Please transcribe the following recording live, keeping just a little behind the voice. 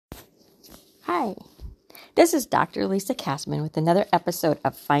Hi, this is Dr. Lisa Kassman with another episode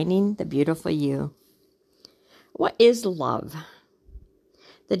of Finding the Beautiful You. What is love?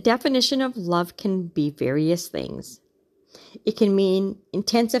 The definition of love can be various things. It can mean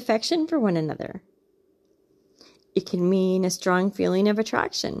intense affection for one another. It can mean a strong feeling of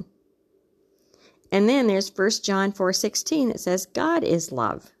attraction. And then there's 1 John 4:16 that says God is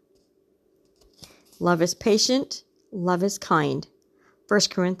love. Love is patient. Love is kind. 1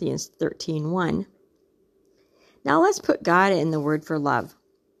 Corinthians 13:1. Now let's put God in the word for love.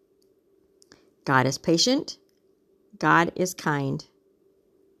 God is patient. God is kind.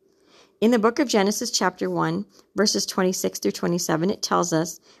 In the book of Genesis chapter 1, verses 26 through 27, it tells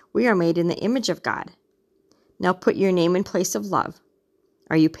us we are made in the image of God. Now put your name in place of love.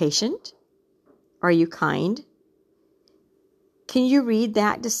 Are you patient? Are you kind? Can you read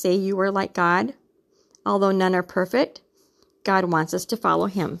that to say you are like God? Although none are perfect, God wants us to follow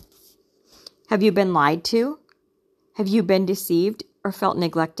Him. Have you been lied to? Have you been deceived or felt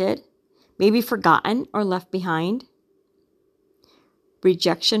neglected? Maybe forgotten or left behind?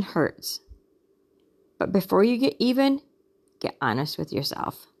 Rejection hurts. But before you get even, get honest with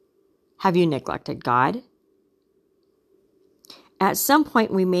yourself. Have you neglected God? At some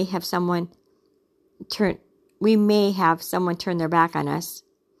point, we may have someone turn their back on us.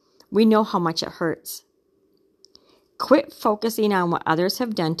 We know how much it hurts. Quit focusing on what others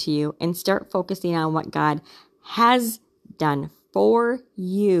have done to you and start focusing on what God has done for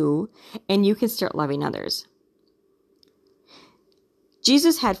you, and you can start loving others.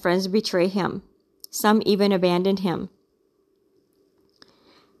 Jesus had friends betray Him. Some even abandoned Him.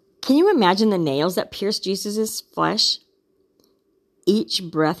 Can you imagine the nails that pierced Jesus' flesh? Each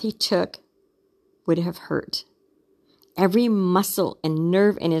breath He took would have hurt. Every muscle and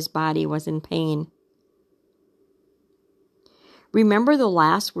nerve in His body was in pain. Remember the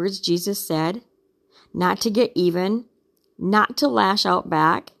last words Jesus said? Not to get even, not to lash out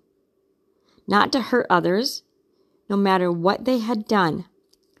back, not to hurt others. No matter what they had done,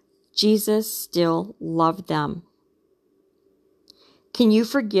 Jesus still loved them. Can you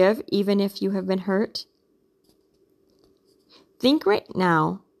forgive even if you have been hurt? Think right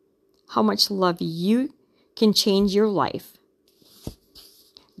now how much love you can change your life,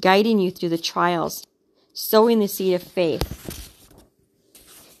 guiding you through the trials, sowing the seed of faith.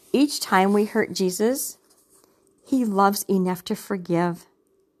 Each time we hurt Jesus, He loves enough to forgive.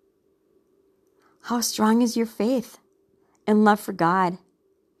 How strong is your faith and love for God?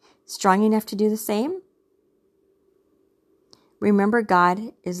 Strong enough to do the same? Remember,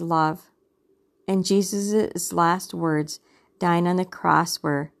 God is love, and Jesus' last words dying on the cross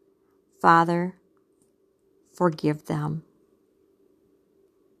were, Father, forgive them.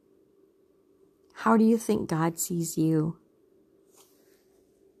 How do you think God sees you?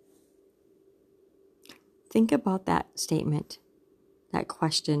 Think about that statement, that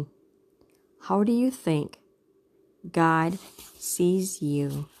question. How do you think God sees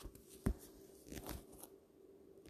you?